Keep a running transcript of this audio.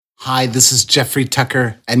Hi, this is Jeffrey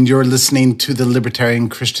Tucker, and you're listening to the Libertarian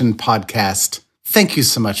Christian Podcast. Thank you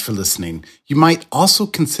so much for listening. You might also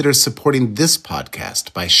consider supporting this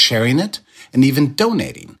podcast by sharing it and even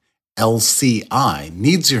donating. LCI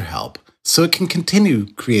needs your help so it can continue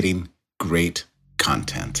creating great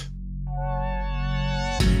content.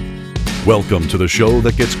 Welcome to the show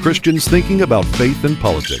that gets Christians thinking about faith and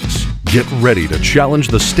politics. Get ready to challenge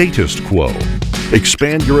the status quo,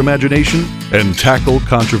 expand your imagination, and tackle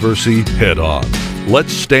controversy head on.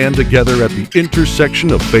 Let's stand together at the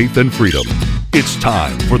intersection of faith and freedom. It's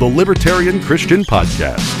time for the Libertarian Christian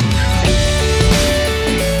Podcast.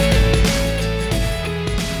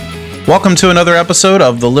 Welcome to another episode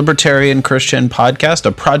of the Libertarian Christian Podcast,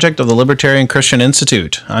 a project of the Libertarian Christian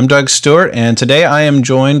Institute. I'm Doug Stewart, and today I am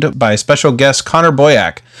joined by special guest Connor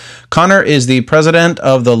Boyack. Connor is the president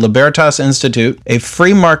of the Libertas Institute, a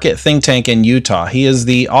free market think tank in Utah. He is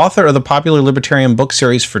the author of the popular libertarian book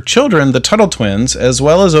series for children, the Tuttle Twins, as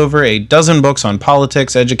well as over a dozen books on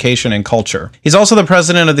politics, education, and culture. He's also the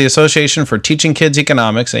president of the Association for Teaching Kids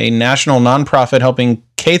Economics, a national nonprofit helping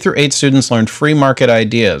K-8 students learn free market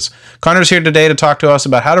ideas. Connor's here today to talk to us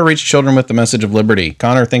about how to reach children with the message of liberty.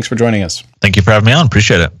 Connor, thanks for joining us. Thank you for having me on.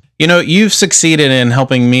 Appreciate it. You know, you've succeeded in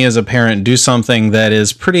helping me as a parent do something that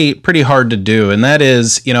is pretty hard to do. And that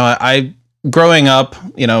is, I growing up,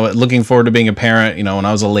 looking forward to being a parent, when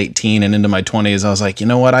I was a late teen and into my 20s, I was like, you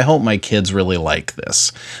know what, I hope my kids really like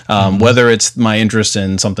this. Whether it's my interest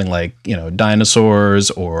in something like, dinosaurs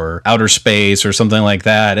or outer space or something like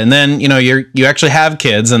that. And then, you actually have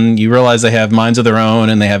kids and you realize they have minds of their own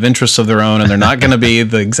and they have interests of their own and they're not going to be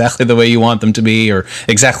exactly the way you want them to be or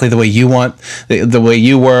exactly the way you want, the way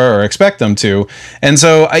you were or expect them to. And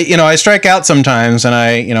so I strike out sometimes and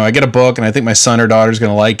I get a book and I think my son or daughter's going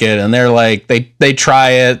to like it. And they're like, they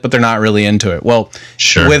try it, but they're not really into it. Well,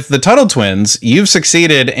 sure. With the Tuttle Twins, you've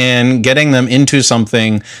succeeded in getting them into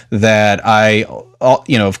something that I,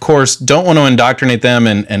 of course, don't want to indoctrinate them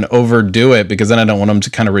and overdo it because then I don't want them to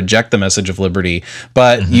kind of reject the message of liberty.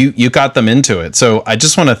 But you got them into it. So I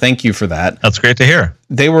just want to thank you for that. That's great to hear.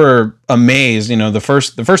 They were amazed. The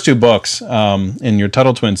first two books in your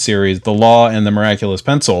Tuttle Twins series, The Law and The Miraculous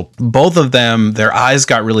Pencil, both of them, their eyes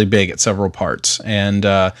got really big at several parts. And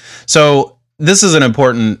so this is an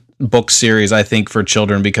important book series, I think, for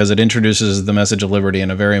children because it introduces the message of liberty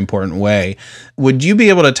in a very important way. Would you be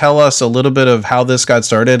able to tell us a little bit of how this got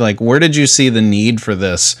started? Like, where did you see the need for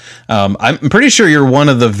this? I'm pretty sure you're one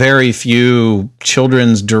of the very few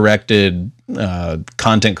children's directed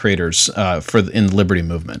content creators in the liberty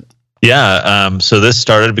movement. Yeah. So this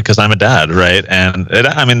started because I'm a dad, right? And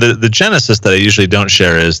the genesis that I usually don't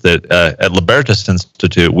share is that at Libertas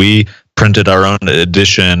Institute, we printed our own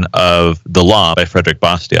edition of The Law by Frederick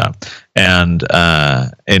Bastiat. And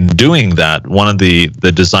in doing that, one of the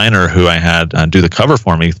designer who I had do the cover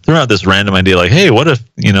for me threw out this random idea like, hey, what if,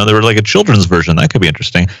 there were like a children's version? That could be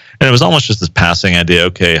interesting. And it was almost just this passing idea.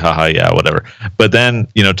 Okay, haha, yeah, whatever. But then,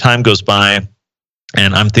 time goes by.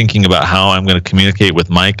 And I'm thinking about how I'm going to communicate with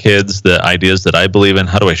my kids the ideas that I believe in.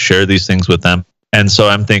 How do I share these things with them? And so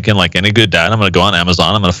I'm thinking, like any good dad, I'm going to go on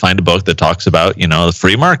Amazon. I'm going to find a book that talks about, the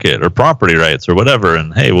free market or property rights or whatever.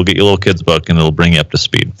 And hey, we'll get you a little kid's book and it'll bring you up to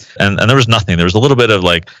speed. And there was nothing. There was a little bit of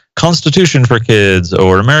like Constitution for kids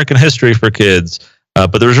or American history for kids.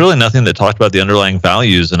 But there was really nothing that talked about the underlying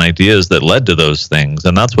values and ideas that led to those things.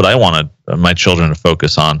 And that's what I wanted my children to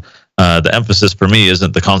focus on. The emphasis for me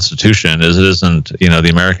isn't the Constitution, as it isn't, the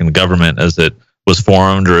American government as it was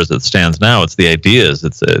formed or as it stands now. It's the ideas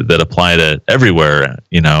that apply to everywhere,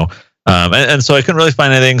 And so I couldn't really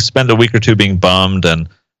find anything, spend a week or two being bummed and,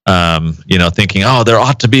 thinking, oh, there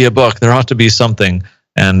ought to be a book, there ought to be something.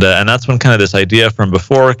 And that's when kind of this idea from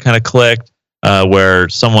before kind of clicked, where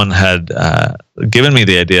someone had given me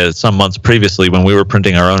the idea some months previously when we were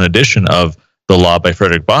printing our own edition of The Law by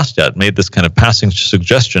Frederick Bastiat, made this kind of passing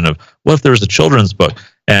suggestion of what if there was a children's book?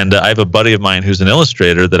 And I have a buddy of mine who's an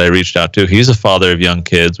illustrator that I reached out to. He's a father of young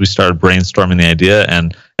kids. We started brainstorming the idea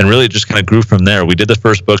and really just kind of grew from there. We did the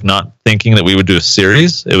first book not thinking that we would do a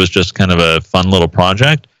series. It was just kind of a fun little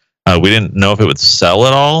project. We didn't know if it would sell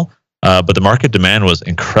at all, but the market demand was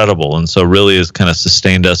incredible. And so really has kind of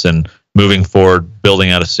sustained us in moving forward,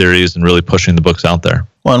 building out a series and really pushing the books out there.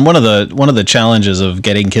 Well, and one of the challenges of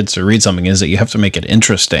getting kids to read something is that you have to make it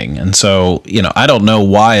interesting. And so, I don't know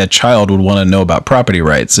why a child would want to know about property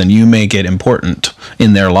rights, and you make it important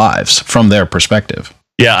in their lives from their perspective.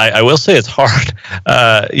 Yeah, I will say it's hard.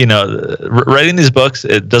 Writing these books,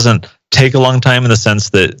 it doesn't take a long time in the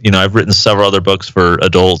sense that, I've written several other books for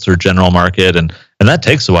adults or general market, and that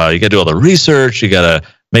takes a while. You got to do all the research, you got to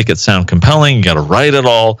make it sound compelling, you got to write it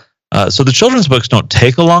all. So the children's books don't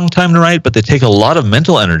take a long time to write, but they take a lot of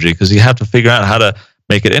mental energy because you have to figure out how to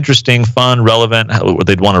make it interesting, fun, relevant.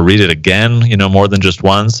 They'd want to read it again, more than just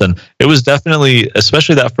once. And it was definitely,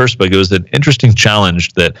 especially that first book, it was an interesting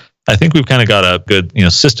challenge that I think we've kind of got a good,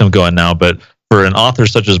 system going now. But for an author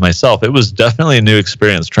such as myself, it was definitely a new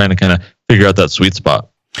experience trying to kind of figure out that sweet spot.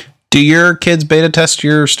 Do your kids beta test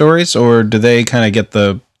your stories, or do they kind of get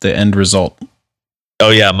the end result? Oh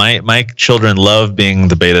yeah, my children love being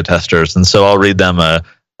the beta testers, and so I'll read them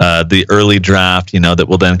the early draft, that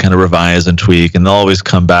we'll then kind of revise and tweak, and they'll always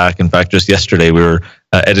come back. In fact, just yesterday we were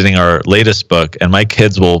editing our latest book, and my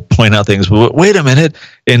kids will point out things. Well, wait a minute,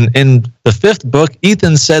 in the fifth book,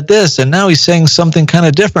 Ethan said this, and now he's saying something kind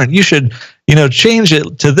of different. You should, change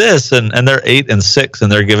it to this. And they're 8 and 6,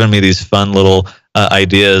 and they're giving me these fun little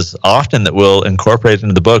ideas often that we'll incorporate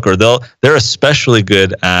into the book, or they're especially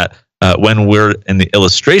good at. When we're in the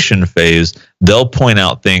illustration phase, they'll point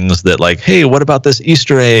out things that like, hey, what about this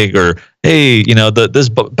Easter egg? Or, hey, this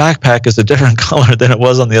backpack is a different color than it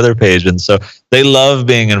was on the other page. And so they love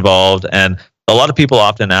being involved. And a lot of people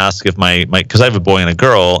often ask if because I have a boy and a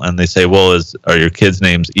girl, and they say, well, are your kids'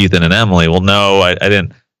 names Ethan and Emily? Well, no, I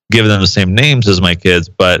didn't give them the same names as my kids,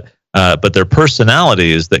 but their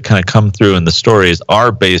personalities that kind of come through in the stories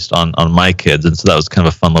are based on my kids. And so that was kind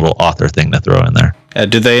of a fun little author thing to throw in there.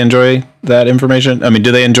 Do they enjoy that information? I mean,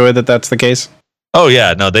 do they enjoy that that's the case? Oh,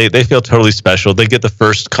 yeah. No, they feel totally special. They get the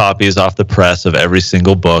first copies off the press of every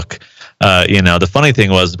single book. The funny thing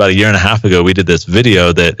was about a year and a half ago, we did this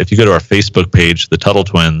video that if you go to our Facebook page, the Tuttle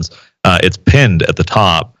Twins, it's pinned at the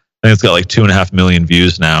top. I think it's got like 2.5 million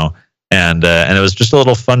views now. And it was just a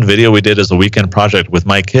little fun video we did as a weekend project with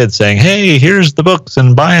my kids saying, hey, here's the books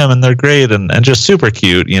and buy them. And they're great and just super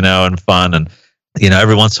cute, and fun. And,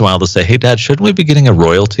 every once in a while they'll say, hey, Dad, shouldn't we be getting a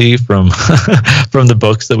royalty from from the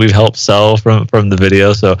books that we've helped sell from the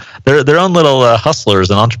video? So they're their own little hustlers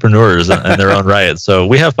and entrepreneurs in their own right. So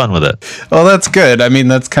we have fun with it. Well, that's good. I mean,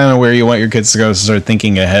 that's kind of where you want your kids to go, start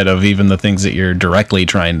thinking ahead of even the things that you're directly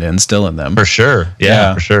trying to instill in them. For sure.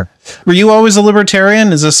 Yeah, for sure. Were you always a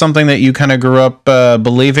libertarian? Is this something that you kind of grew up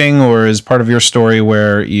believing, or is part of your story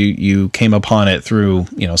where you came upon it through,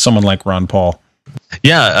 someone like Ron Paul?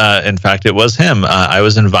 Yeah, in fact, it was him. I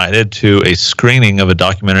was invited to a screening of a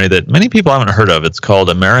documentary that many people haven't heard of. It's called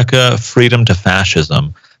America, Freedom to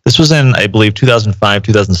Fascism. This was in, I believe, 2005,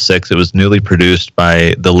 2006. It was newly produced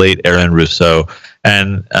by the late Aaron Russo.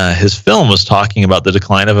 And his film was talking about the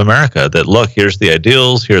decline of America, that, look, here's the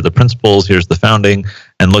ideals, here are the principles, here's the founding,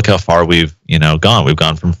 and look how far we've gone. We've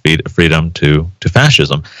gone from freedom to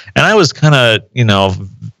fascism. And I was kind of,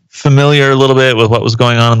 familiar a little bit with what was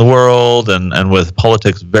going on in the world and with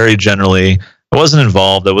politics very generally. I wasn't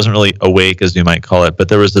involved. I wasn't really awake, as you might call it. But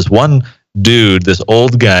there was this one dude, this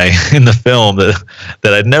old guy in the film that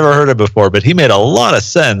I'd never heard of before, but he made a lot of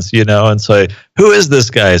sense, And so who is this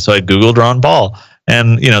guy? So I Googled Ron Paul.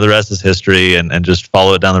 And, the rest is history and just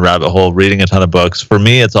follow it down the rabbit hole, reading a ton of books. For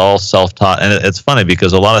me, it's all self-taught. And it's funny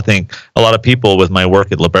because a lot of people with my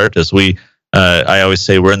work at Libertas, I always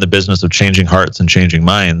say we're in the business of changing hearts and changing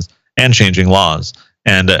minds and changing laws.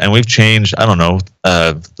 And we've changed,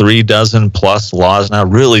 36 plus laws now,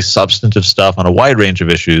 really substantive stuff on a wide range of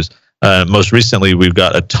issues. Most recently, we've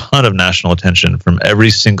got a ton of national attention from every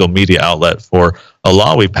single media outlet for a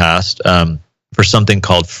law we passed for something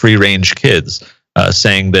called free range kids,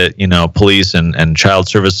 saying that, police and child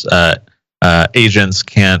service agents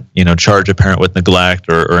can't, charge a parent with neglect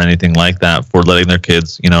or anything like that for letting their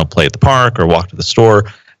kids, play at the park or walk to the store.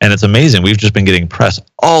 And it's amazing. We've just been getting press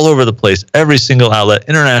all over the place, every single outlet,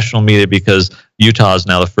 international media, because Utah is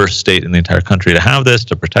now the first state in the entire country to have this,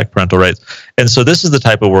 to protect parental rights. And so this is the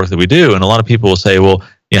type of work that we do. And a lot of people will say, well,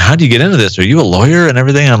 how do you get into this? Are you a lawyer and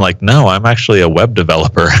everything? I'm like, no, I'm actually a web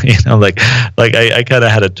developer. I kind of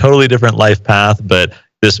had a totally different life path, but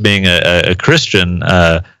this being a Christian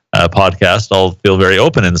podcast, I'll feel very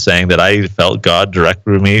open in saying that I felt God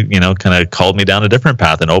directed me, kind of called me down a different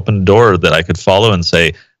path and opened a door that I could follow and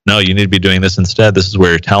say, no, you need to be doing this instead. This is where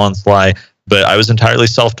your talents lie. But I was entirely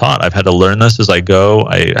self-taught. I've had to learn this as I go.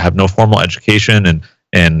 I have no formal education in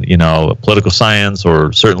political science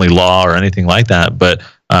or certainly law or anything like that. But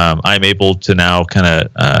I'm able to now kind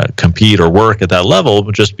of compete or work at that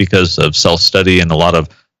level just because of self-study and a lot of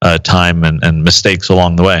time and mistakes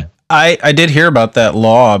along the way. I did hear about that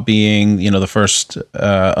law being, the first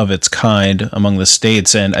of its kind among the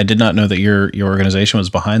states, and I did not know that your organization was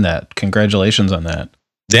behind that. Congratulations on that.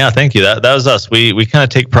 Yeah, thank you. That was us. We kind of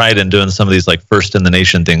take pride in doing some of these like first in the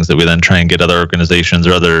nation things that we then try and get other organizations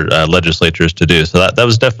or other legislatures to do. So that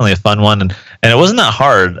was definitely a fun one, and it wasn't that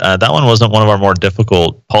hard. That one wasn't one of our more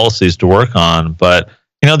difficult policies to work on, but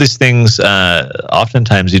these things,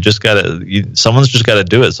 oftentimes someone's just got to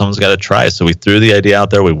do it. Someone's got to try. So we threw the idea out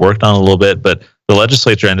there. We worked on it a little bit, but the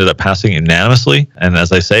legislature ended up passing unanimously. And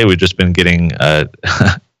as I say, we've just been getting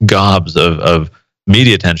gobs of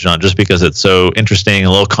media attention on it just because it's so interesting, a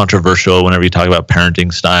little controversial whenever you talk about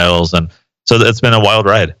parenting styles. And so it's been a wild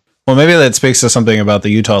ride. Well, maybe that speaks to something about the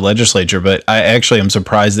Utah legislature, but I actually am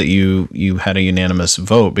surprised that you had a unanimous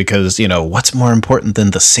vote because, what's more important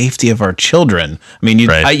than the safety of our children? I mean,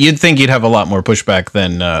 you'd think you'd have a lot more pushback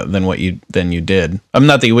than you did.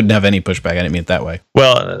 Not that you wouldn't have any pushback. I didn't mean it that way.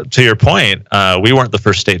 Well, to your point, we weren't the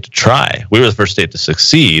first state to try. We were the first state to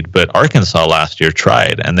succeed, but Arkansas last year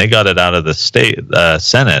tried, and they got it out of the state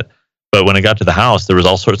Senate. But when it got to the House, there was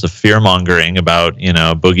all sorts of fear-mongering about,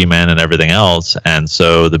 boogeymen and everything else. And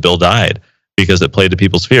so the bill died because it played to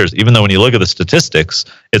people's fears. Even though when you look at the statistics,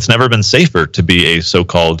 it's never been safer to be a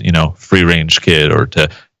so-called, free-range kid or to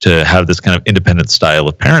have this kind of independent style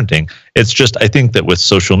of parenting. It's just, I think that with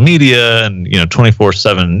social media and,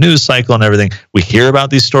 24/7 news cycle and everything, we hear about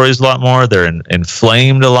these stories a lot more. They're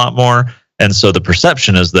inflamed a lot more. And so the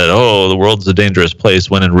perception is that, the world's a dangerous place,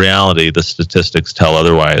 when in reality, the statistics tell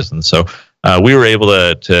otherwise. And so we were able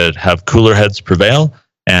to have cooler heads prevail.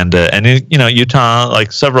 And Utah,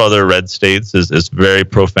 like several other red states, is very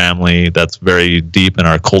pro-family. That's very deep in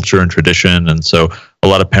our culture and tradition. And so a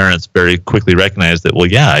lot of parents very quickly recognize that,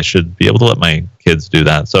 I should be able to let my kids do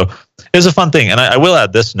that. So it's a fun thing. And I will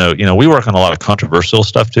add this note, we work on a lot of controversial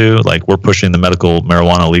stuff too. Like we're pushing the medical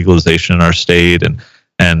marijuana legalization in our state, and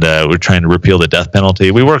we're trying to repeal the death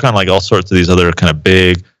penalty. We work on like all sorts of these other kind of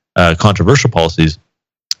big controversial policies.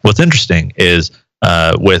 What's interesting is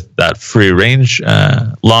with that free range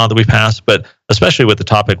law that we passed, but especially with the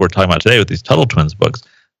topic we're talking about today with these Tuttle Twins books,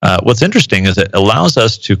 what's interesting is it allows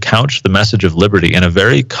us to couch the message of liberty in a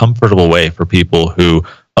very comfortable way for people who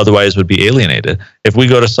otherwise would be alienated. If we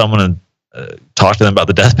go to someone and talk to them about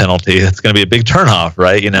the death penalty, it's going to be a big turnoff,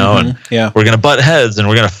 right? And we're going to butt heads and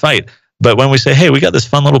we're going to fight. But when we say, hey, we got this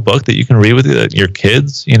fun little book that you can read with your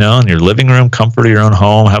kids, in your living room, comfort of your own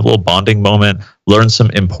home, have a little bonding moment, learn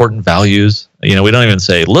some important values. We don't even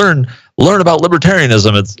say, learn about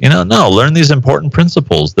libertarianism. It's, no, learn these important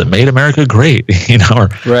principles that made America great, or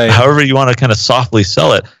however you want to kind of softly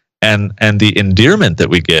sell it. And the endearment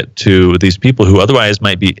that we get to these people who otherwise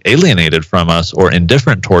might be alienated from us or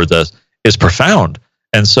indifferent towards us is profound.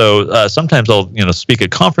 And so sometimes I'll, speak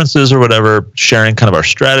at conferences or whatever, sharing kind of our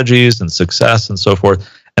strategies and success and so forth.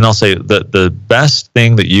 And I'll say that the best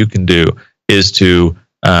thing that you can do is to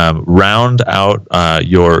round out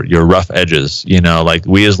your rough edges. Like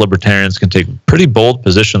we as libertarians can take pretty bold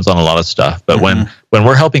positions on a lot of stuff. But when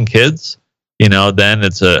we're helping kids, then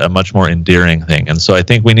it's a much more endearing thing. And so I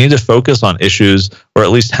think we need to focus on issues, or at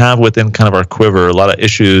least have within kind of our quiver a lot of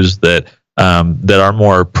issues that are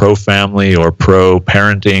more pro-family or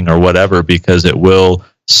pro-parenting or whatever, because it will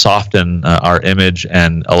soften our image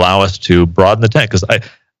and allow us to broaden the tent. Because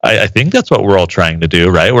I think that's what we're all trying to do,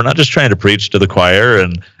 right? We're not just trying to preach to the choir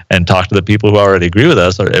and talk to the people who already agree with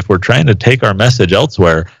us. Or if we're trying to take our message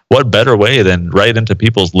elsewhere, what better way than right into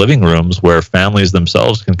people's living rooms where families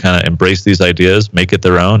themselves can kind of embrace these ideas, make it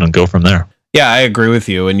their own, and go from there. Yeah, I agree with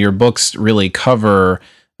you. And your books really cover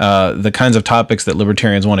the kinds of topics that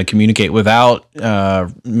libertarians want to communicate without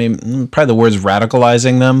probably the words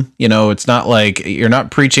radicalizing them. It's not like you're not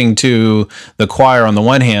preaching to the choir on the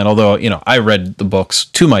one hand, although, I read the books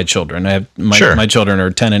to my children. I have my children are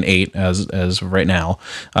 10 and 8 as of right now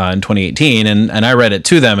in 2018. And I read it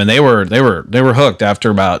to them, and they were hooked after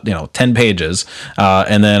about, 10 pages.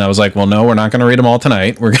 And then I was like, well, no, we're not going to read them all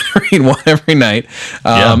tonight. We're going to read one every night.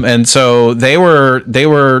 And so they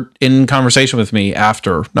were in conversation with me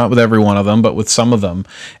after, not with every one of them, but with some of them.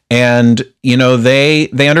 And,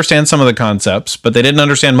 they understand some of the concepts, but they didn't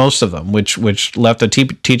understand most of them, which left a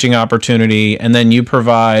teaching opportunity. And then you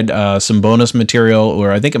provide some bonus material,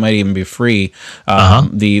 or I think it might even be free,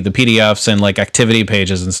 the PDFs and like activity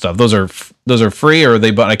pages and stuff. Those are free, or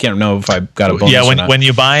I can't know if I got a bonus. Yeah, when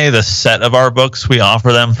you buy the set of our books, we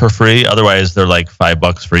offer them for free. Otherwise, they're like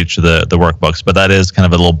 $5 for each of the workbooks. But that is kind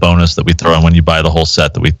of a little bonus that we throw in when you buy the whole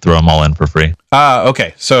set, that we throw them all in for free.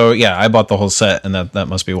 Okay. So yeah, I bought the whole set, and that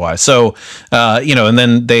must be why. So, and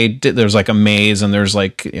then there's like a maze, and there's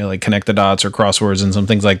like, like connect the dots or crosswords and some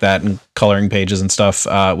things like that, and coloring pages and stuff,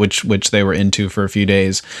 which they were into for a few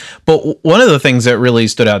days. But one of the things that really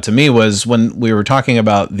stood out to me was when we were talking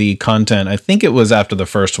about the content. I think it was after the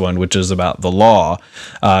first one, which is about the law,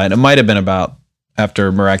 and it might have been about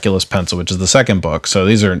after Miraculous Pencil, which is the second book. So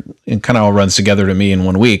these are, it kind of all runs together to me in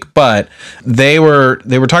 1 week. But they were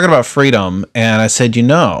talking about freedom, and I said,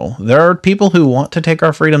 there are people who want to take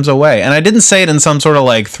our freedoms away. And I didn't say it in some sort of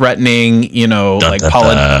like threatening,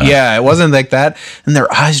 yeah, it wasn't like that. And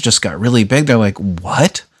their eyes just got really big. They're like,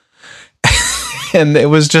 what? And it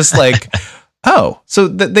was just like, oh, so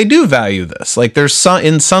they do value this. Like there's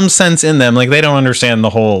some sense in them, like they don't understand the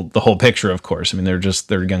whole picture, of course. I mean,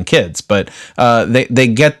 they're young kids, but they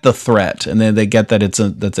get the threat, and they get that it's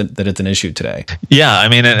an issue today. Yeah, I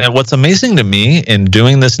mean, and what's amazing to me in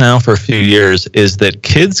doing this now for a few years is that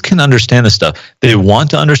kids can understand this stuff. They want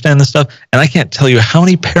to understand this stuff, and I can't tell you how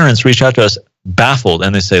many parents reach out to us baffled,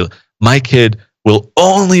 and they say, "My kid will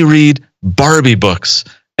only read Barbie books,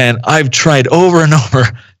 and I've tried over and over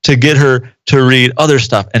to get her to read other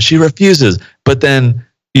stuff, and she refuses. But then,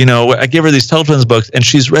 I give her these Tuttle Twins books, and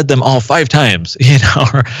she's read them all 5 times,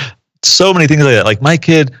 or so many things like that. Like my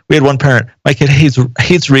kid, we had one parent, my kid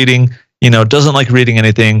hates reading, doesn't like reading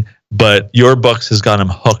anything, but your books has got him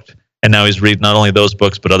hooked, and now he's reading not only those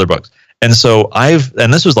books, but other books. And so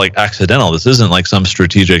and this was like accidental. This isn't like some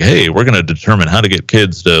strategic, hey, we're going to determine how to get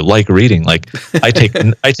kids to like reading. Like I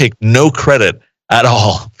take no credit at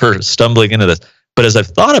all for stumbling into this. But as I've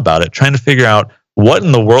thought about it, trying to figure out what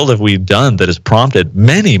in the world have we done that has prompted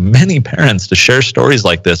many, many parents to share stories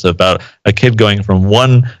like this about a kid going from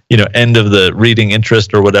one, end of the reading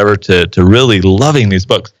interest or whatever to really loving these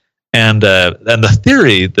books. And the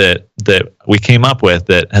theory that we came up with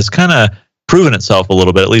that has kind of proven itself a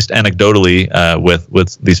little bit, at least anecdotally,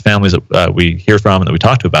 with these families that we hear from and that we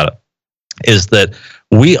talk to about it, is that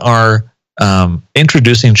we are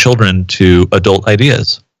introducing children to adult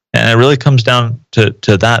ideas. And it really comes down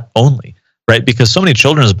to that only, right? Because so many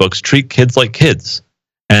children's books treat kids like kids,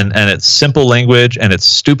 and it's simple language, and it's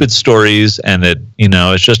stupid stories, and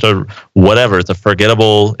it's just it's a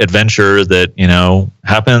forgettable adventure that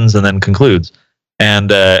happens and then concludes, and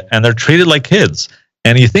they're treated like kids.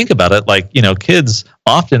 And you think about it, like kids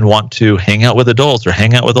often want to hang out with adults or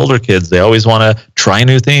hang out with older kids. They always want to try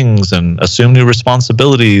new things and assume new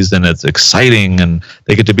responsibilities, and it's exciting, and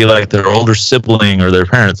they get to be like their older sibling or their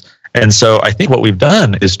parents. And so I think what we've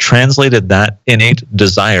done is translated that innate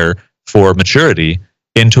desire for maturity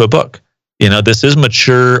into a book. This is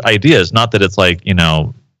mature ideas, not that it's like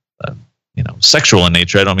sexual in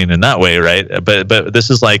nature. I don't mean in that way, right? But this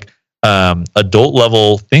is like adult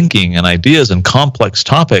level thinking and ideas and complex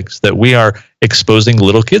topics that we are exposing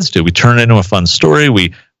little kids to. We turn it into a fun story.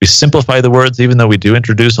 We simplify the words, even though we do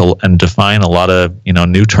introduce and define a lot of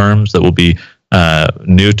new terms that will be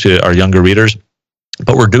new to our younger readers.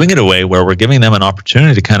 But we're doing it a way where we're giving them an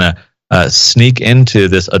opportunity to kind of sneak into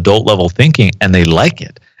this adult level thinking, and they like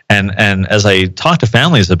it. And as I talk to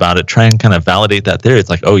families about it, try and kind of validate that theory. It's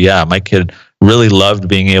like, oh yeah, my kid really loved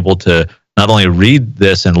being able to not only read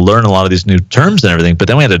this and learn a lot of these new terms and everything, but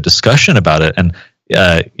then we had a discussion about it. And,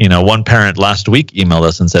 one parent last week emailed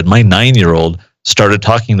us and said, my 9-year-old started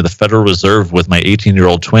talking to the Federal Reserve with my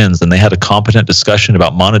 18-year-old twins, and they had a competent discussion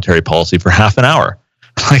about monetary policy for half an hour.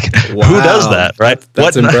 Like, wow. Who does that, right?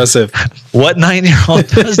 That's impressive. What 9-year-old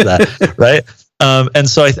does that, right? And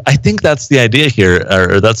so I think that's the idea here,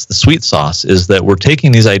 or that's the sweet sauce, is that we're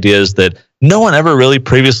taking these ideas that no one ever really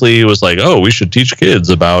previously was like, oh, we should teach kids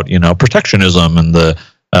about, protectionism and the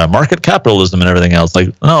market capitalism and everything else. Like,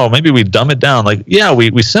 no, maybe we dumb it down. Like, yeah,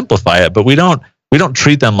 we simplify it, but we don't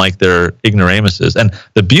treat them like they're ignoramuses. And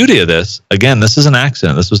the beauty of this, again, this is an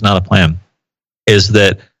accident. This was not a plan, is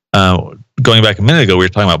that going back a minute ago, we were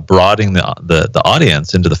talking about broadening the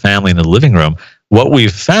audience into the family and the living room. What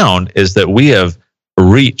we've found is that we have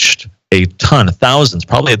reached a ton, thousands,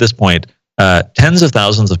 probably at this point, tens of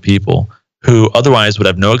thousands of people who otherwise would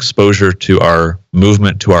have no exposure to our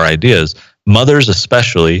movement, to our ideas. Mothers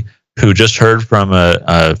especially, who just heard from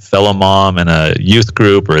a fellow mom in a youth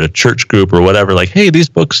group or a church group or whatever, like, hey, these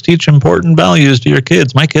books teach important values to your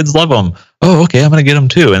kids. My kids love them. Oh, okay, I'm going to get them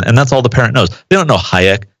too. And that's all the parent knows. They don't know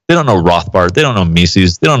Hayek. They don't know Rothbard. They don't know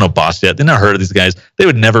Mises. They don't know Bastiat. They've never heard of these guys. They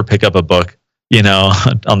would never pick up a book,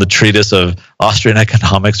 on the treatise of Austrian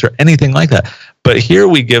economics or anything like that. But here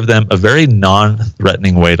we give them a very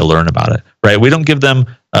non-threatening way to learn about it, right? We don't give them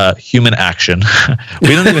human action.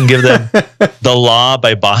 We don't even give them The Law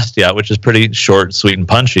by Bastiat, which is pretty short, sweet, and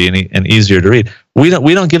punchy and easier to read. We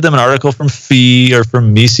don't give them an article from Fee or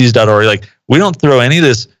from Mises.org. Like, we don't throw any of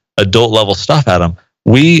this adult level stuff at them.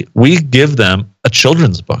 We give them a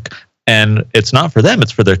children's book, and it's not for them,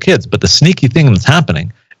 it's for their kids. But the sneaky thing that's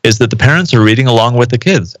happening is that the parents are reading along with the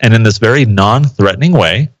kids. And in this very non-threatening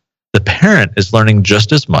way, the parent is learning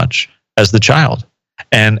just as much as the child.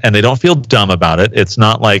 And they don't feel dumb about it. It's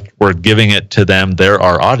not like we're giving it to them, they're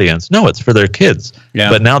our audience. No, it's for their kids. Yeah.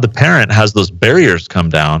 But now the parent has those barriers come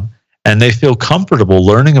down, and they feel comfortable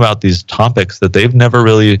learning about these topics that they've never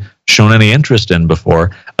really shown any interest in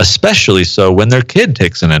before, especially so when their kid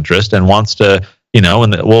takes an interest and wants to,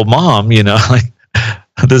 well, mom, like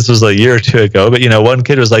this was a year or two ago, but one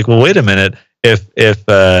kid was like, well, wait a minute,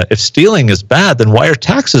 if stealing is bad, then why are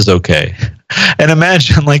taxes okay? And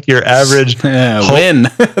imagine like your average win.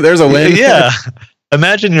 There's a win. Yeah.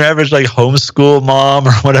 Imagine your average like homeschool mom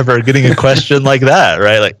or whatever getting a question like that,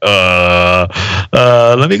 right? Like,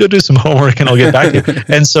 let me go do some homework and I'll get back to you.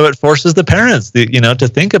 And so it forces the parents, to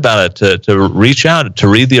think about it, to reach out, to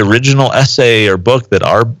read the original essay or book that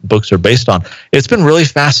our books are based on. It's been really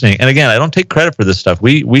fascinating. And again, I don't take credit for this stuff.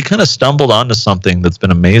 We kind of stumbled onto something that's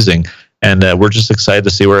been amazing, and we're just excited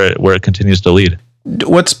to see where it continues to lead.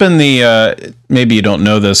 What's been the maybe you don't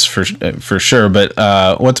know this for sure, but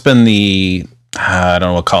what's been the I don't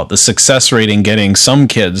know what to call it, the success rate in getting some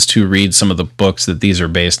kids to read some of the books that these are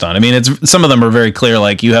based on? I mean, some of them are very clear.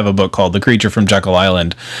 Like you have a book called The Creature from Jekyll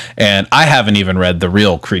Island, and I haven't even read the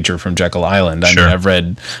real Creature from Jekyll Island. I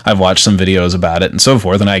mean, I've watched some videos about it and so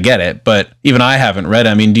forth, and I get it, but even I haven't read it.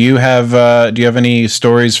 I mean, do you have any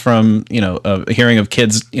stories from, hearing of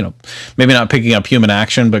kids, maybe not picking up Human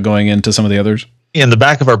Action, but going into some of the others? In the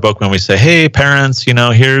back of our book, when we say, hey, parents,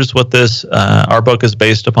 here's what this, our book is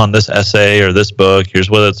based upon this essay or this book, here's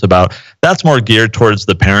what it's about, that's more geared towards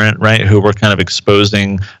the parent, right, who we're kind of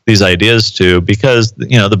exposing these ideas to, because,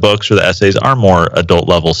 the books or the essays are more adult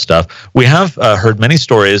level stuff. We have heard many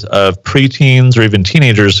stories of preteens or even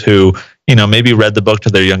teenagers who, maybe read the book to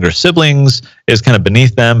their younger siblings, is kind of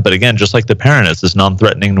beneath them. But again, just like the parent, it's this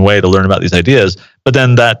non-threatening way to learn about these ideas. But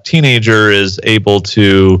then that teenager is able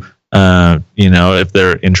to, if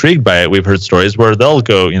they're intrigued by it, we've heard stories where they'll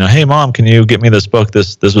go, hey, mom, can you get me this book?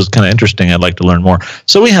 This was kind of interesting. I'd like to learn more.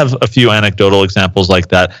 So we have a few anecdotal examples like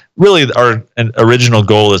that. Really, our original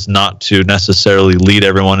goal is not to necessarily lead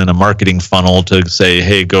everyone in a marketing funnel to say,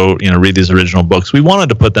 hey, go, read these original books. We wanted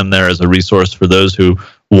to put them there as a resource for those who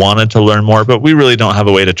wanted to learn more, but we really don't have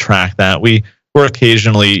a way to track that. Or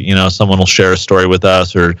occasionally, someone will share a story with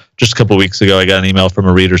us, or just a couple of weeks ago, I got an email from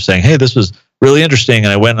a reader saying, hey, this was really interesting,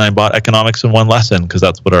 and I went and I bought Economics in One Lesson, because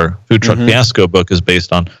that's what our Food Truck Fiasco book is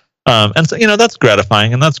based on. And so, that's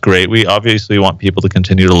gratifying, and that's great. We obviously want people to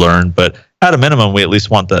continue to learn, but at a minimum, we at least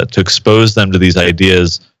want to expose them to these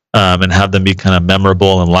ideas and have them be kind of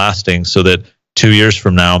memorable and lasting, so that 2 years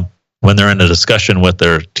from now, when they're in a discussion with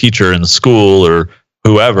their teacher in school or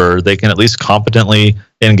whoever, they can at least competently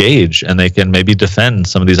engage, and they can maybe defend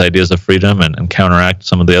some of these ideas of freedom and counteract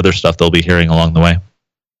some of the other stuff they'll be hearing along the way.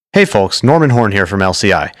 Hey folks, Norman Horn here from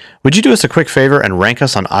LCI. Would you do us a quick favor and rank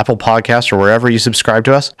us on Apple Podcasts or wherever you subscribe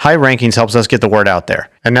to us? High rankings helps us get the word out there.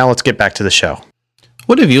 And now let's get back to the show.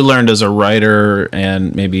 What have you learned as a writer,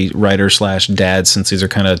 and maybe writer/dad, since these are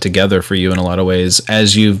kind of together for you in a lot of ways,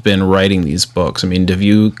 as you've been writing these books? I mean, have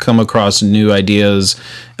you come across new ideas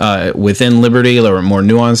within Liberty, or more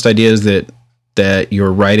nuanced ideas that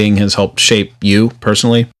your writing has helped shape you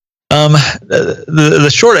personally? The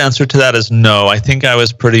short answer to that is no. I think I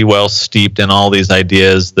was pretty well steeped in all these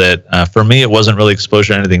ideas that for me, it wasn't really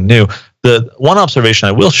exposure to anything new. The one observation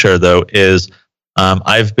I will share, though, is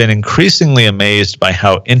I've been increasingly amazed by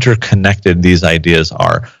how interconnected these ideas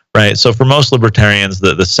are, right? So for most libertarians,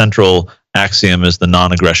 the central axiom is the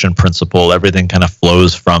non-aggression principle. Everything kind of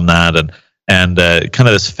flows from that, and kind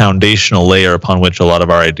of this foundational layer upon which a lot of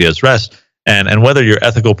our ideas rest. And whether your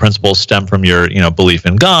ethical principles stem from your belief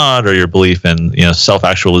in God, or your belief in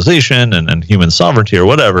self-actualization and human sovereignty or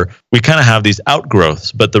whatever, we kind of have these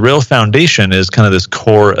outgrowths. But the real foundation is kind of this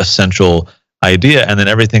core essential idea, and then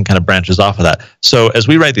everything kind of branches off of that. So as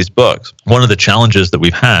we write these books, one of the challenges that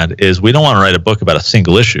we've had is we don't want to write a book about a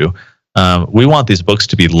single issue. We want these books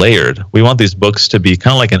to be layered. We want these books to be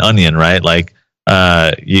kind of like an onion, right? Like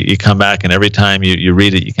you come back, and every time you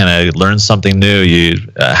read it, you kind of learn something new. You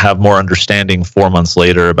have more understanding 4 months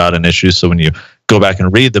later about an issue. So when you go back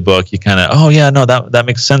and read the book, you kind of, oh yeah, no, that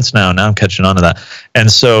makes sense now. Now I'm catching on to that.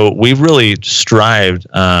 And so we've really strived,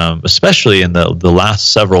 especially in the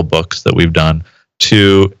last several books that we've done,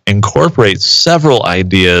 to incorporate several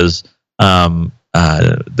ideas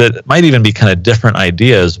that might even be kind of different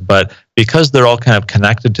ideas, but because they're all kind of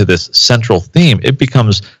connected to this central theme, it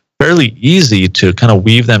becomes fairly easy to kind of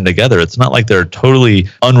weave them together. It's not like they're totally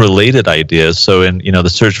unrelated ideas. So in the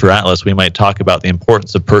Search for Atlas, we might talk about the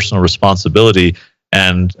importance of personal responsibility,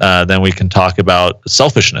 and then we can talk about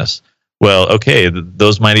selfishness. Well, okay,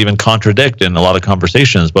 those might even contradict in a lot of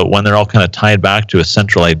conversations, but when they're all kind of tied back to a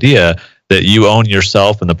central idea, that you own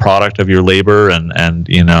yourself and the product of your labor and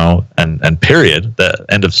period, the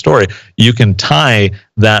end of story. You can tie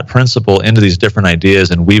that principle into these different ideas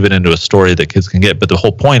and weave it into a story that kids can get. But the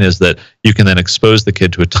whole point is that you can then expose the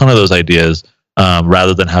kid to a ton of those ideas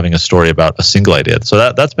rather than having a story about a single idea.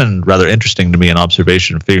 So that's been rather interesting to me, an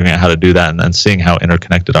observation, figuring out how to do that and seeing how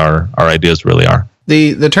interconnected our ideas really are.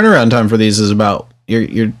 The turnaround time for these is about,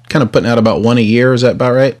 you're kind of putting out about one a year. Is that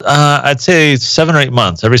about right? I'd say 7 or 8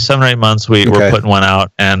 months. Every 7 or 8 months, we're putting one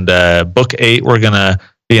out. And book 8, we're going to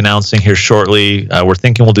be announcing here shortly. We're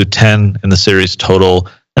thinking we'll do 10 in the series total.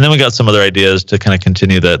 And then we got some other ideas to kind of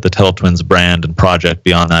continue the Tuttle Twins brand and project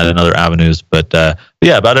beyond that and other avenues. But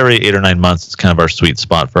yeah, about every 8 or 9 months is kind of our sweet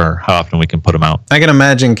spot for how often we can put them out. I can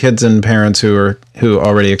imagine kids and parents who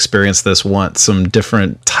already experienced this want some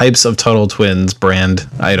different types of Tuttle Twins brand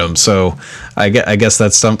items. So I guess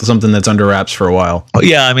that's something that's under wraps for a while.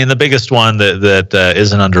 Yeah, I mean, the biggest one that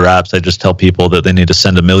isn't under wraps, I just tell people that they need to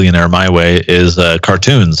send a millionaire my way, is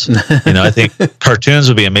cartoons. I think cartoons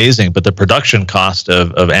would be amazing, but the production cost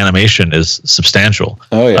of animation is substantial.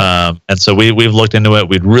 Oh yeah. And so we've looked into it.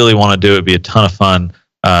 We'd really want to do it. It'd be a ton of fun.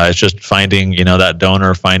 It's just finding, that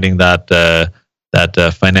donor, finding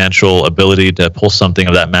that financial ability to pull something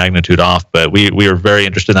of that magnitude off. But we are very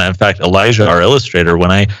interested in that. In fact, Elijah, our illustrator,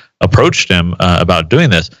 when I approached him about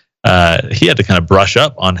doing this, he had to kind of brush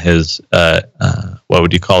up on his, what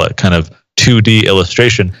would you call it, kind of 2D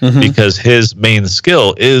illustration, because his main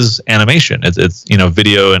skill is animation. It's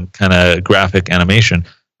video and kind of graphic animation.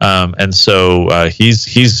 And so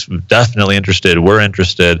he's definitely interested. We're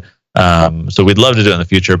interested. So we'd love to do it in the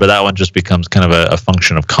future, but that one just becomes kind of a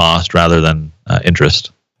function of cost rather than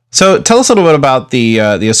interest. So tell us a little bit about the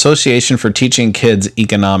Association for Teaching Kids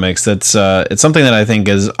Economics. That's it's something that I think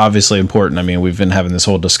is obviously important. I mean, we've been having this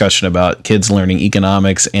whole discussion about kids learning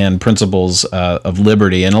economics and principles of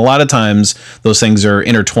liberty, and a lot of times those things are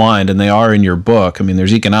intertwined, and they are in your book. I mean,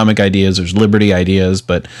 there's economic ideas, there's liberty ideas,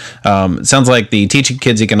 but it sounds like the Teaching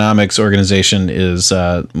Kids Economics organization is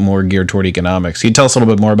more geared toward economics. Can you tell us a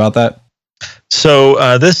little bit more about that?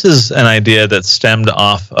 So this is an idea that stemmed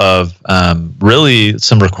off of really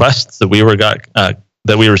some requests that we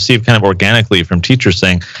received kind of organically from teachers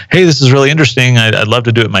saying, "Hey, this is really interesting. I'd love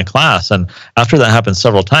to do it in my class." And after that happened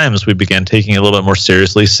several times, we began taking it a little bit more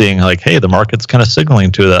seriously, seeing like, "Hey, the market's kind of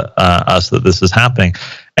signaling to us that this is happening."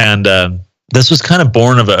 And this was kind of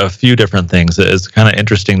born of a few different things. It's kind of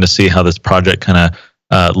interesting to see how this project kind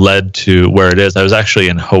of led to where it is. I was actually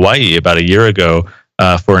in Hawaii about a year ago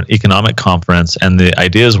for an economic conference, and the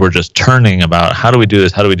ideas were just turning about how do we do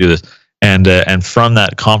this, and from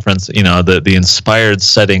that conference, the inspired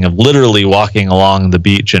setting of literally walking along the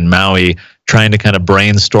beach in Maui, trying to kind of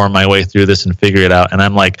brainstorm my way through this and figure it out. And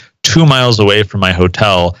I'm like 2 miles away from my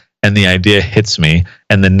hotel, and the idea hits me,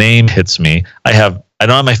 and the name hits me. I don't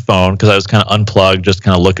have my phone because I was kind of unplugged, just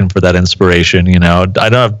kind of looking for that inspiration. I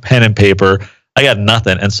don't have pen and paper. I got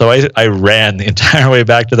nothing. And so I ran the entire way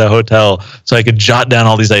back to the hotel so I could jot down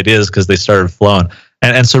all these ideas because they started flowing.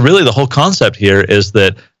 And so really the whole concept here is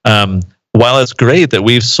that while it's great that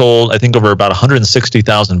we've sold, I think, over about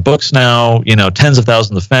 160,000 books now, tens of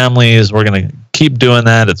thousands of families, we're going to keep doing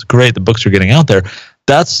that. It's great. The books are getting out there.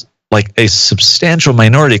 That's like a substantial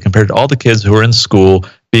minority compared to all the kids who are in school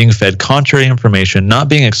being fed contrary information, not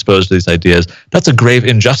being exposed to these ideas. That's a grave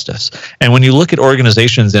injustice. And when you look at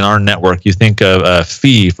organizations in our network, you think of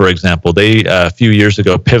FEE, for example. They, a few years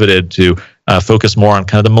ago, pivoted to focus more on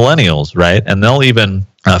kind of the millennials, right? And they'll even,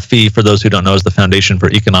 FEE, for those who don't know, is the Foundation for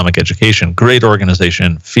Economic Education. Great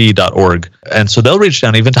organization, fee.org. And so they'll reach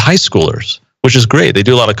down even to high schoolers, which is great. They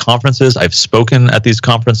do a lot of conferences. I've spoken at these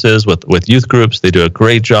conferences with youth groups. They do a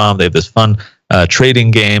great job. They have this fun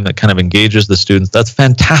trading game that kind of engages the students. That's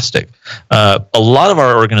fantastic. A lot of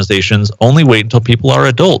our organizations only wait until people are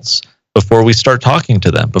adults before we start talking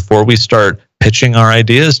to them, before we start pitching our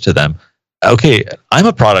ideas to them. Okay, I'm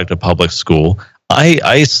a product of public school.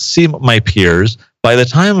 I see my peers. By the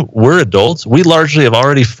time we're adults, we largely have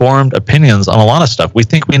already formed opinions on a lot of stuff. We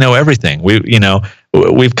think we know everything.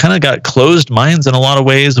 We've kind of got closed minds in a lot of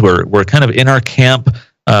ways. We're kind of in our camp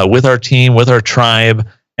with our team, with our tribe.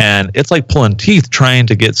 And it's like pulling teeth trying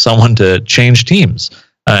to get someone to change teams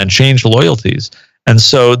and change loyalties. And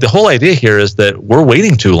so the whole idea here is that we're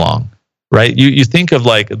waiting too long, right? You think of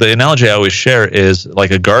like the analogy I always share is like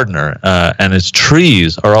a gardener and his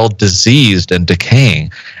trees are all diseased and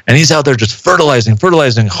decaying. And he's out there just fertilizing,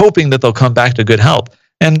 hoping that they'll come back to good health.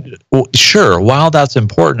 And sure, while that's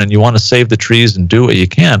important and you want to save the trees and do what you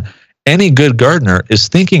can, any good gardener is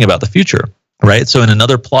thinking about the future, right? So in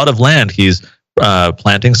another plot of land, he's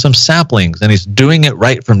planting some saplings, and he's doing it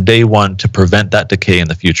right from day one to prevent that decay in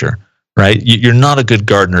the future, right? You're not a good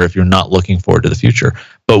gardener if you're not looking forward to the future.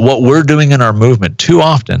 But what we're doing in our movement too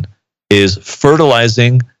often is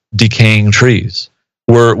fertilizing decaying trees.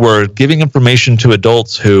 We're giving information to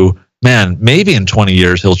adults who, man, maybe in 20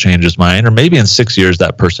 years he'll change his mind, or maybe in 6 years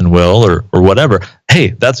that person will, or whatever. Hey,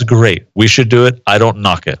 that's great. We should do it. I don't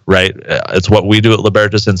knock it, right? It's what we do at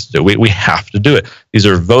Libertas Institute. We have to do it. These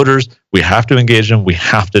are voters. We have to engage them. We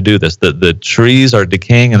have to do this. The trees are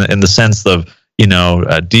decaying in the sense of,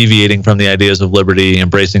 deviating from the ideas of liberty,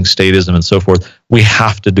 embracing statism, and so forth. We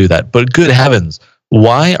have to do that. But good heavens,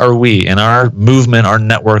 why are we in our movement, our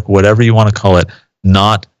network, whatever you want to call it,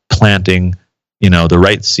 not planting, the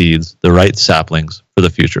right seeds, the right saplings for the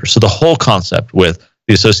future? So the whole concept with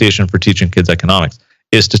the Association for Teaching Kids Economics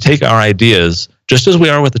is to take our ideas, just as we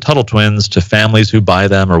are with the Tuttle Twins, to families who buy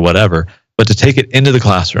them or whatever, but to take it into the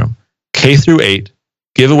classroom, K through 8,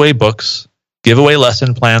 give away books, give away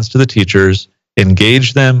lesson plans to the teachers,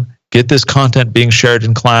 engage them, get this content being shared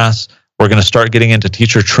in class. We're going to start getting into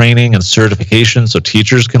teacher training and certification so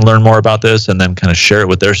teachers can learn more about this and then kind of share it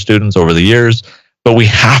with their students over the years. But we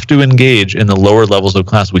have to engage in the lower levels of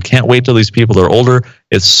class. We can't wait till these people are older.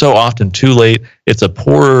 It's so often too late. It's a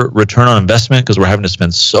poor return on investment because we're having to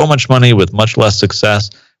spend so much money with much less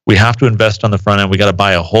success. We have to invest on the front end. We got to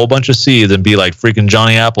buy a whole bunch of seeds and be like freaking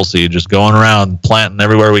Johnny Appleseed, just going around planting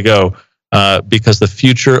everywhere we go, because the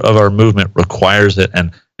future of our movement requires it.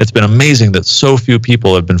 And it's been amazing that so few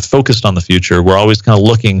people have been focused on the future. We're always kind of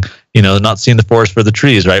looking, not seeing the forest for the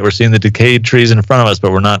trees, right? We're seeing the decayed trees in front of us,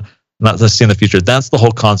 but we're not seeing the future. That's the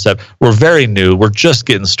whole concept. We're very new. We're just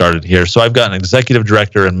getting started here. So I've got an executive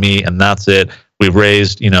director and me, and that's it. We've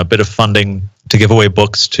raised, a bit of funding to give away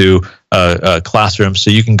books to classrooms. So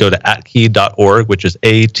you can go to atke.org, which is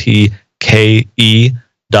ATKE.org,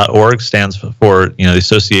 stands for, the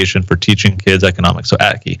Association for Teaching Kids Economics. So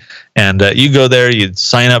ATKE. And you go there, you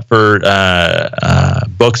sign up for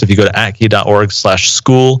books. If you go to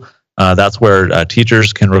atke.org/school, that's where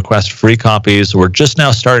teachers can request free copies. We're just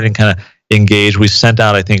now starting to kind of engage. We sent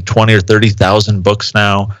out, I think, 20 or 30,000 books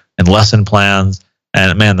now and lesson plans.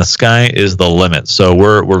 And man, the sky is the limit. So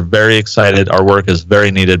we're very excited. Our work is very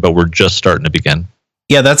needed, but we're just starting to begin.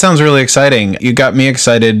 Yeah, that sounds really exciting. You got me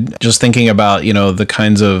excited just thinking about, the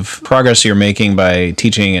kinds of progress you're making by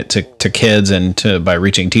teaching it to kids and by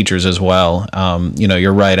reaching teachers as well.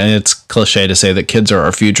 You're right. And it's cliche to say that kids are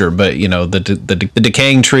our future, but, the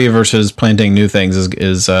decaying tree versus planting new things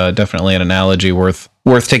is definitely an analogy worth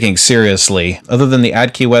taking seriously. Other than the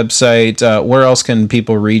ATKE website, where else can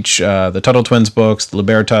people reach the Tuttle Twins books, the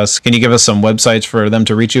Libertas? Can you give us some websites for them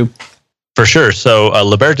to reach you? For sure. So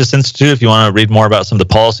Libertas Institute, if you want to read more about some of the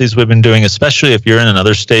policies we've been doing, especially if you're in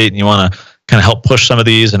another state and you want to kind of help push some of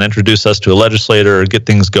these and introduce us to a legislator or get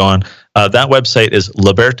things going, that website is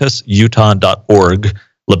libertasutah.org.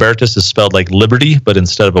 Libertas is spelled like liberty, but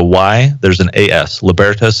instead of a Y, there's an AS,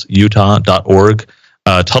 libertasutah.org.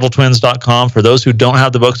 TuttleTwins.com. For those who don't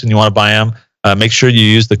have the books and you want to buy them, make sure you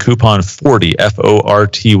use the coupon 40,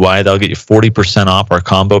 FORTY. That'll get you 40% off our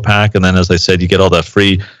combo pack. And then, as I said, you get all the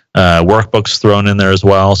free workbooks thrown in there as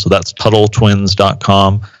well. So that's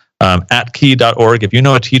TuttleTwins.com. Atke.org. If you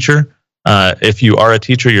know a teacher, if you are a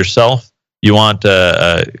teacher yourself, you want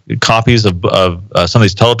copies of some of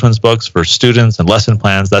these Tuttle Twins books for students and lesson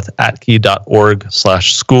plans, that's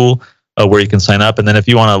atke.org/school. Where you can sign up. And then if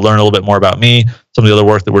you want to learn a little bit more about me, some of the other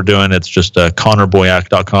work that we're doing, it's just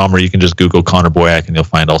ConnorBoyack.com, or you can just Google Connor Boyack and you'll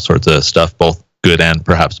find all sorts of stuff, both good and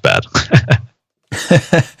perhaps bad.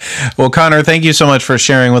 Well, Connor, thank you so much for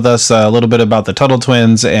sharing with us a little bit about the Tuttle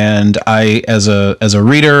Twins. And I, as a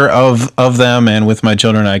reader of them and with my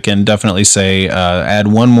children, I can definitely say, add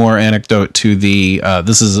one more anecdote to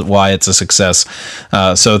this is why it's a success.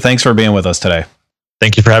 So thanks for being with us today.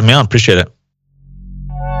 Thank you for having me on. Appreciate it.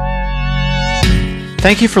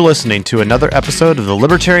 Thank you for listening to another episode of the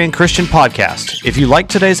Libertarian Christian Podcast. If you liked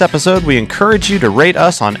today's episode, we encourage you to rate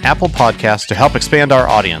us on Apple Podcasts to help expand our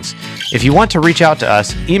audience. If you want to reach out to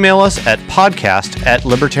us, email us at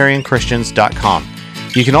podcast@libertarianchristians.com.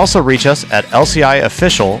 You can also reach us at LCI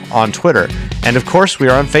Official on Twitter. And of course, we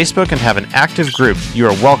are on Facebook and have an active group you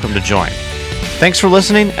are welcome to join. Thanks for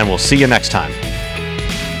listening, and we'll see you next time.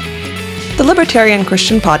 The Libertarian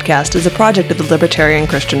Christian Podcast is a project of the Libertarian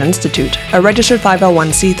Christian Institute, a registered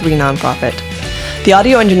 501c3 nonprofit. The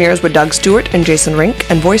audio engineers were Doug Stewart and Jason Rink,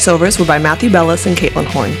 and voiceovers were by Matthew Bellis and Caitlin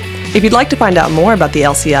Horn. If you'd like to find out more about the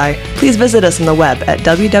LCI, please visit us on the web at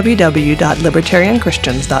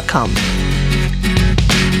www.libertarianchristians.com.